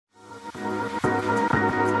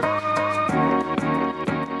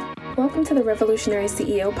to the Revolutionary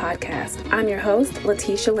CEO podcast. I'm your host,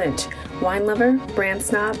 Letitia Lynch, wine lover, brand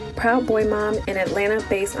snob, proud boy mom, and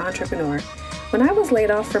Atlanta-based entrepreneur. When I was laid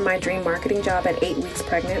off from my dream marketing job at 8 weeks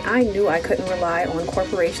pregnant, I knew I couldn't rely on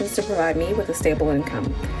corporations to provide me with a stable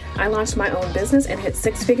income. I launched my own business and hit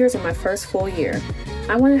 6 figures in my first full year.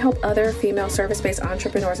 I want to help other female service-based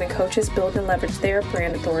entrepreneurs and coaches build and leverage their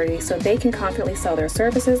brand authority so they can confidently sell their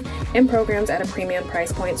services and programs at a premium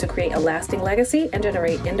price point to create a lasting legacy and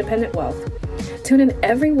generate independent wealth. Tune in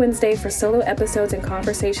every Wednesday for solo episodes and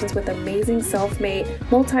conversations with amazing self-made,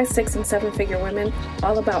 multi-6 and 7-figure women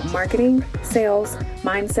all about marketing, sales,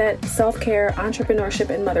 mindset, self-care, entrepreneurship,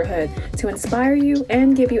 and motherhood to inspire you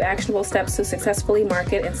and give you actionable steps to successfully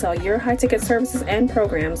market and sell your high-ticket services and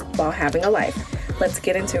programs while having a life. Let's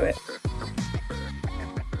get into it.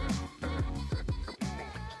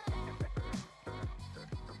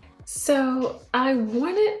 So I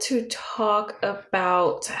wanted to talk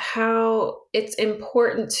about how it's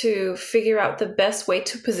important to figure out the best way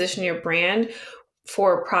to position your brand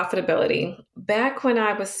for profitability. Back when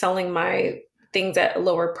I was selling my things at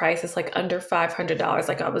lower prices, like under $500,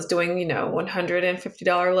 like I was doing,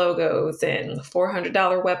 $150 logos and $400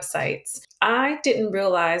 websites, I didn't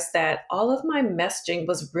realize that all of my messaging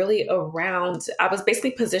was really around, I was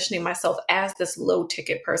basically positioning myself as this low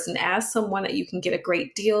ticket person, as someone that you can get a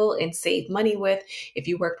great deal and save money with if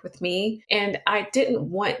you worked with me. And I didn't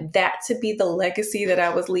want that to be the legacy that I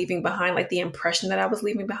was leaving behind, like the impression that I was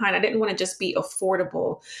leaving behind. I didn't want to just be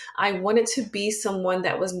affordable. I wanted to be someone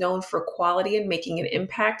that was known for quality and making an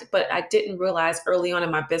impact, but I didn't realize early on in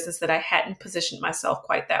my business that I hadn't positioned myself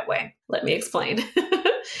quite that way. Let me explain.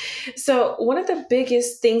 So one of the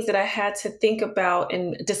biggest things that I had to think about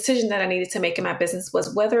and decision that I needed to make in my business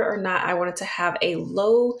was whether or not I wanted to have a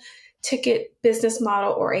low ticket business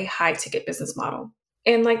model or a high ticket business model.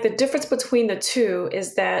 And like the difference between the two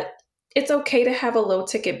is that it's okay to have a low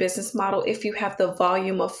ticket business model if you have the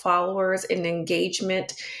volume of followers and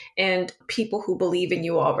engagement and people who believe in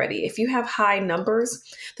you already. If you have high numbers,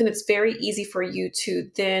 then it's very easy for you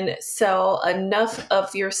to then sell enough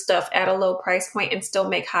of your stuff at a low price point and still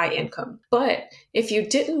make high income. But if you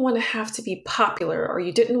didn't want to have to be popular or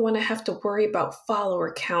you didn't want to have to worry about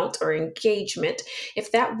follower count or engagement,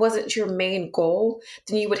 if that wasn't your main goal,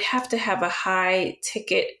 then you would have to have a high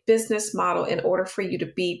ticket business model in order for you to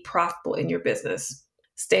be profitable in your business.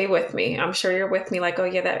 Stay with me. I'm sure you're with me like, oh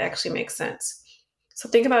yeah, that actually makes sense. So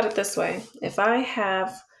think about it this way. If I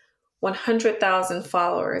have 100,000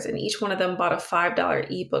 followers and each one of them bought a $5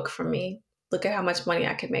 ebook from me, look at how much money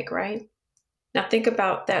I could make, right? Now think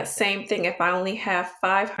about that same thing if I only have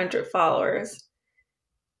 500 followers.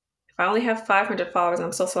 If I only have 500 followers and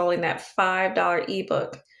I'm still selling that $5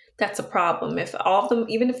 ebook, that's a problem.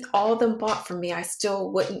 Even if all of them bought from me, I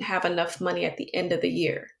still wouldn't have enough money at the end of the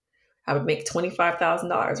year. I would make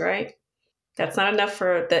 $25,000, right? That's not enough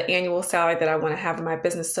for the annual salary that I want to have in my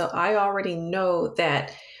business. So I already know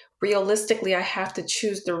that realistically, I have to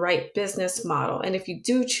choose the right business model. And if you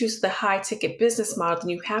do choose the high ticket business model, then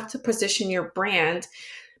you have to position your brand,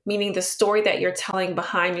 meaning the story that you're telling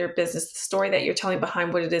behind your business, the story that you're telling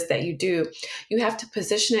behind what it is that you do. You have to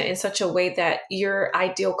position it in such a way that your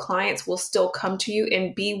ideal clients will still come to you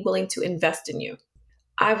and be willing to invest in you.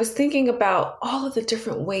 I was thinking about all of the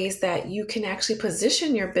different ways that you can actually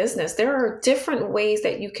position your business. There are different ways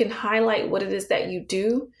that you can highlight what it is that you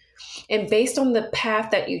do. And based on the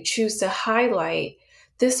path that you choose to highlight,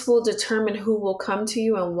 this will determine who will come to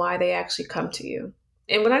you and why they actually come to you.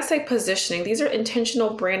 And when I say positioning, these are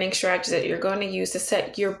intentional branding strategies that you're going to use to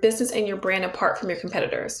set your business and your brand apart from your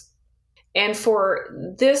competitors. And for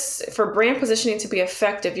brand positioning to be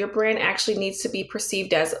effective, your brand actually needs to be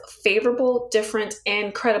perceived as favorable, different,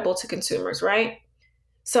 and credible to consumers, right?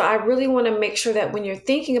 So I really want to make sure that when you're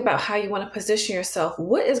thinking about how you want to position yourself,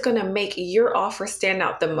 what is going to make your offer stand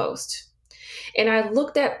out the most? And I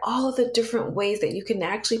looked at all of the different ways that you can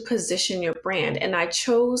actually position your brand. And I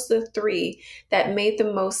chose the 3 that made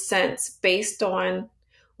the most sense based on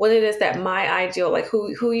what it is that my ideal, like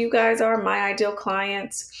who you guys are, my ideal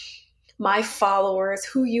clients, my followers,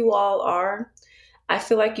 who you all are. I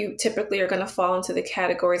feel like you typically are going to fall into the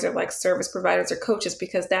categories of like service providers or coaches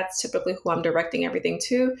because that's typically who I'm directing everything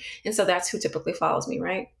to. And so that's who typically follows me,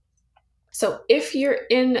 right? So if you're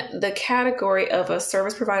in the category of a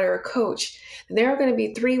service provider or coach, there are going to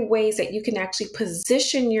be 3 ways that you can actually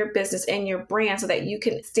position your business and your brand so that you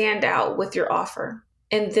can stand out with your offer.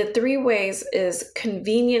 And the 3 ways is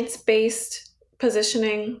convenience-based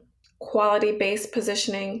positioning, quality-based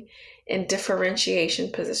positioning, and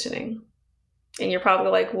differentiation positioning. And you're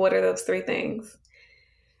probably like, what are those 3 things?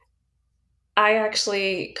 I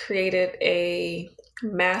actually created a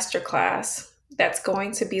masterclass that's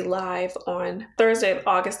going to be live on Thursday,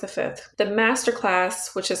 August the 5th. The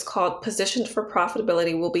masterclass, which is called Positioned for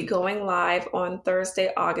Profitability, will be going live on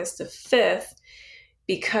Thursday, August the 5th,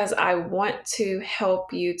 because I want to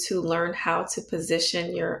help you to learn how to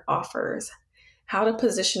position your offers, how to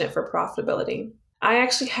position it for profitability. I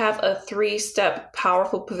actually have a 3-step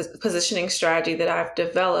powerful positioning strategy that I've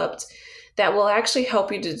developed that will actually help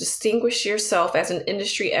you to distinguish yourself as an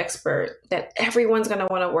industry expert that everyone's going to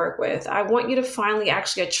want to work with. I want you to finally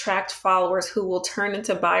actually attract followers who will turn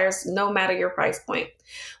into buyers no matter your price point.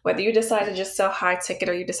 Whether you decide to just sell high ticket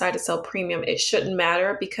or you decide to sell premium, it shouldn't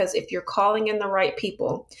matter, because if you're calling in the right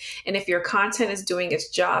people and if your content is doing its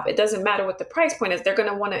job, it doesn't matter what the price point is. They're going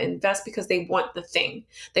to want to invest because they want the thing.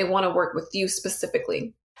 They want to work with you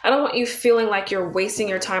specifically. I don't want you feeling like you're wasting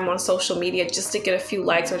your time on social media just to get a few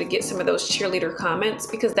likes or to get some of those cheerleader comments,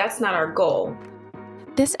 because that's not our goal.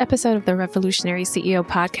 This episode of the Revolutionary CEO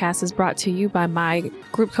podcast is brought to you by my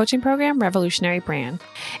group coaching program, Revolutionary Brand.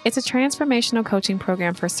 It's a transformational coaching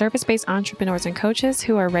program for service-based entrepreneurs and coaches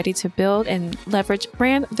who are ready to build and leverage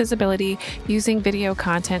brand visibility using video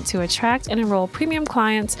content to attract and enroll premium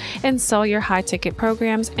clients and sell your high-ticket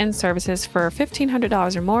programs and services for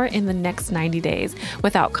 $1,500 or more in the next 90 days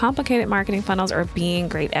without complicated marketing funnels or being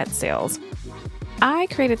great at sales. I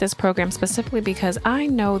created this program specifically because I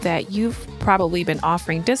know that you've probably been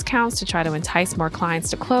offering discounts to try to entice more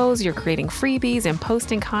clients to close. You're creating freebies and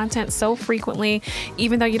posting content so frequently.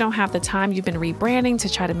 Even though you don't have the time, you've been rebranding to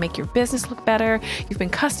try to make your business look better. You've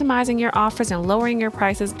been customizing your offers and lowering your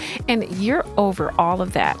prices, and you're over all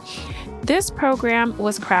of that. This program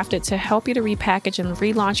was crafted to help you to repackage and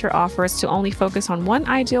relaunch your offers to only focus on one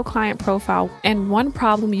ideal client profile and one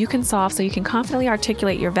problem you can solve, so you can confidently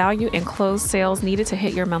articulate your value and close sales needed to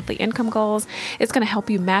hit your monthly income goals. It's going to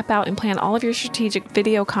help you map out and plan all of your strategic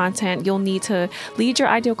video content you'll need to lead your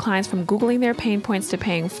ideal clients from Googling their pain points to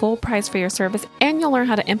paying full price for your service. And you'll learn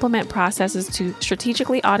how to implement processes to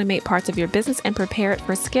strategically automate parts of your business and prepare it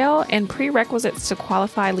for scale, and prerequisites to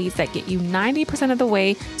qualify leads that get you 90% of the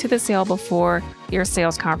way to the sale before your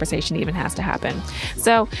sales conversation even has to happen.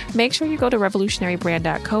 So make sure you go to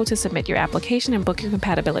revolutionarybrand.co to submit your application and book your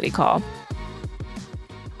compatibility call.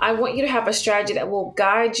 I want you to have a strategy that will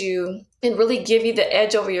guide you and really give you the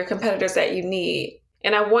edge over your competitors that you need.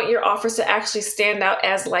 And I want your offers to actually stand out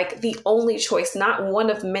as like the only choice, not one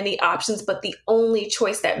of many options, but the only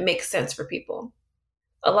choice that makes sense for people.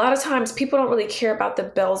 A lot of times people don't really care about the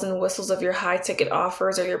bells and whistles of your high ticket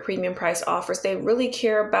offers or your premium price offers. They really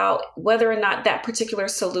care about whether or not that particular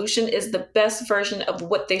solution is the best version of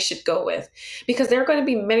what they should go with, because there are going to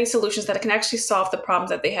be many solutions that can actually solve the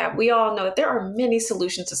problems that they have. We all know that there are many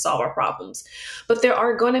solutions to solve our problems, but there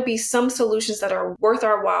are going to be some solutions that are worth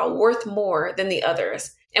our while, worth more than the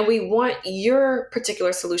others. And we want your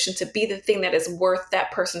particular solution to be the thing that is worth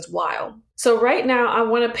that person's while. So right now, I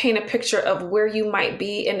want to paint a picture of where you might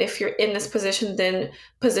be. And if you're in this position, then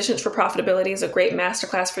Positions for Profitability is a great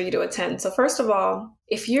masterclass for you to attend. So first of all,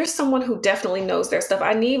 if you're someone who definitely knows their stuff,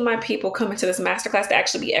 I need my people coming to this masterclass to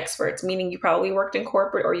actually be experts, meaning you probably worked in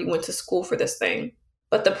corporate or you went to school for this thing.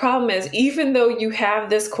 But the problem is, even though you have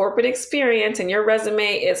this corporate experience and your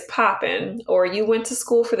resume is popping, or you went to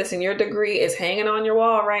school for this and your degree is hanging on your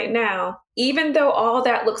wall right now, even though all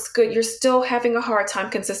that looks good, you're still having a hard time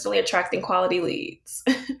consistently attracting quality leads.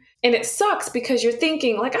 And it sucks because you're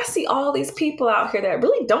thinking, like, I see all these people out here that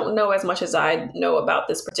really don't know as much as I know about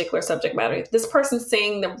this particular subject matter. This person's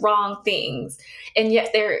saying the wrong things, and yet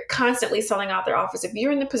they're constantly selling out their offers. If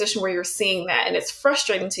you're in the position where you're seeing that and it's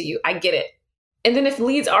frustrating to you, I get it. And then if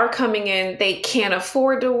leads are coming in, they can't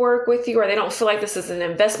afford to work with you, or they don't feel like this is an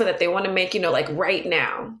investment that they want to make, like right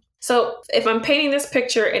now. So if I'm painting this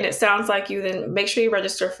picture and it sounds like you, then make sure you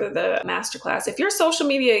register for the masterclass. If your social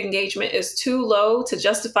media engagement is too low to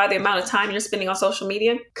justify the amount of time you're spending on social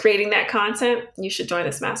media creating that content, you should join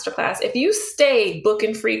this masterclass. If you stay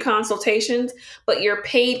booking free consultations, but your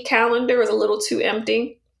paid calendar is a little too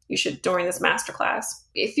empty, you should join this masterclass.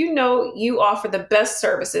 If you know you offer the best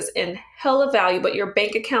services and hella value, but your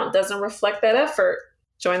bank account doesn't reflect that effort,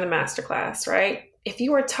 join the masterclass, right? If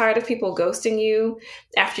you are tired of people ghosting you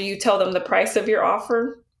after you tell them the price of your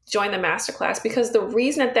offer, join the masterclass, because the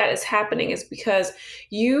reason that is happening is because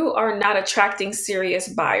you are not attracting serious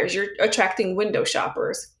buyers. You're attracting window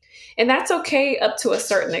shoppers. And that's okay up to a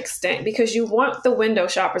certain extent, because you want the window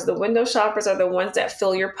shoppers. The window shoppers are the ones that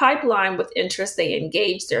fill your pipeline with interest. They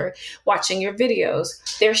engage. They're watching your videos.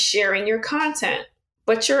 They're sharing your content.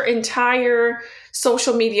 But your entire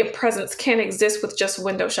social media presence can't exist with just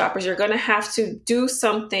window shoppers. You're going to have to do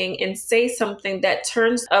something and say something that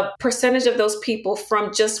turns a percentage of those people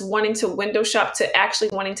from just wanting to window shop to actually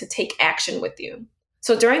wanting to take action with you.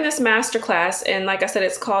 So during this masterclass, and like I said,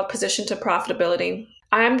 it's called Position to Profitability,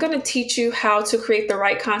 I'm going to teach you how to create the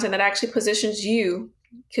right content that actually positions you,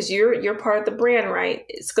 because you're part of the brand, right?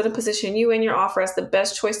 It's going to position you and your offer as the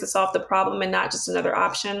best choice to solve the problem and not just another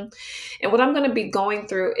option. And what I'm going to be going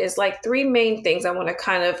through is like 3 main things I want to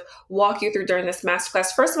kind of walk you through during this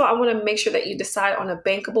masterclass. First of all, I want to make sure that you decide on a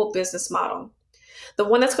bankable business model, the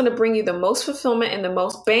one that's going to bring you the most fulfillment and the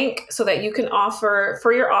most bank, so that you can offer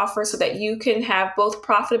for your offer, so that you can have both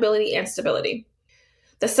profitability and stability.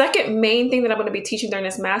 The second main thing that I'm going to be teaching during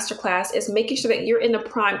this masterclass is making sure that you're in a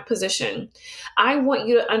primed position. I want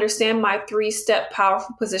you to understand my 3-step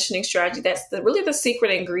powerful positioning strategy. That's really the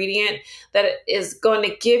secret ingredient that is going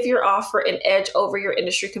to give your offer an edge over your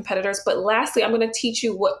industry competitors. But lastly, I'm going to teach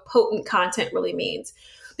you what potent content really means.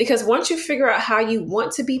 Because once you figure out how you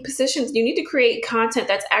want to be positioned, you need to create content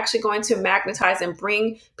that's actually going to magnetize and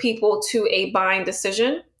bring people to a buying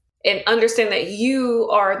decision, and understand that you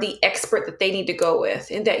are the expert that they need to go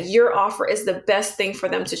with, and that your offer is the best thing for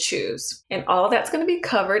them to choose. And all of that's going to be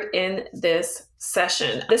covered in this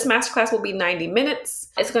session. This masterclass will be 90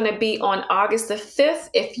 minutes. It's going to be on August the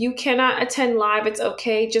 5th. If you cannot attend live, it's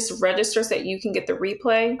okay. Just register so that you can get the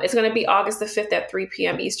replay. It's going to be August the 5th at 3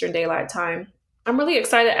 p.m. Eastern Daylight Time. I'm really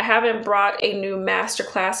excited. I haven't brought a new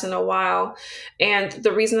masterclass in a while. And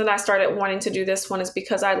the reason that I started wanting to do this one is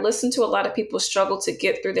because I listened to a lot of people struggle to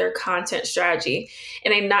get through their content strategy.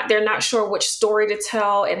 And they're not sure which story to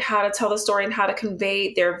tell and how to tell the story and how to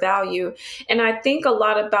convey their value. And I think a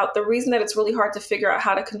lot about the reason that it's really hard to figure out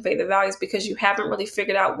how to convey the value is because you haven't really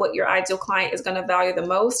figured out what your ideal client is going to value the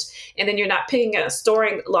most. And then you're not picking a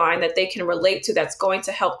storyline that they can relate to that's going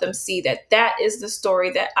to help them see that that is the story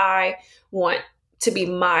that I want to be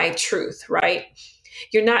my truth, right?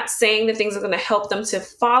 You're not saying the things that are going to help them to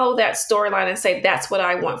follow that storyline and say, that's what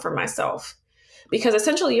I want for myself. Because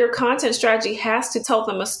essentially your content strategy has to tell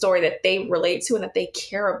them a story that they relate to and that they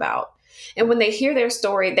care about. And when they hear their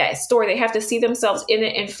story, that story, they have to see themselves in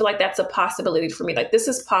it and feel like that's a possibility for me. Like, this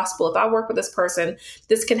is possible. If I work with this person,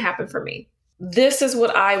 this can happen for me. This is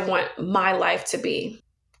what I want my life to be.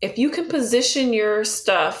 If you can position your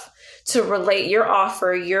stuff to relate, your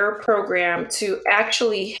offer, your program, to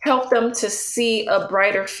actually help them to see a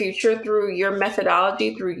brighter future through your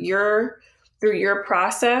methodology, through your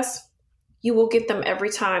process, you will get them every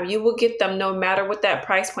time. You will get them no matter what that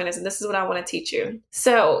price point is. And this is what I want to teach you.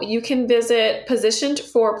 So you can visit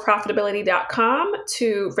positionedforprofitability.com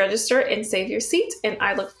to register and save your seat. And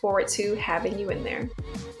I look forward to having you in there.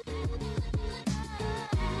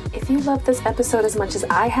 If you love this episode as much as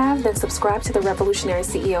I have, then subscribe to the Revolutionary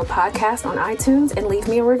CEO podcast on iTunes and leave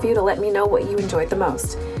me a review to let me know what you enjoyed the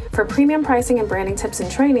most. For premium pricing and branding tips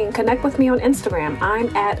and training, connect with me on Instagram.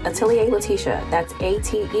 I'm at Atelier Letitia. That's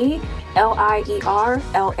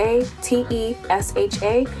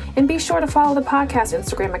ATELIERLATESHA. And be sure to follow the podcast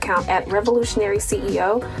Instagram account at Revolutionary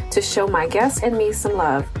CEO to show my guests and me some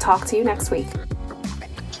love. Talk to you next week.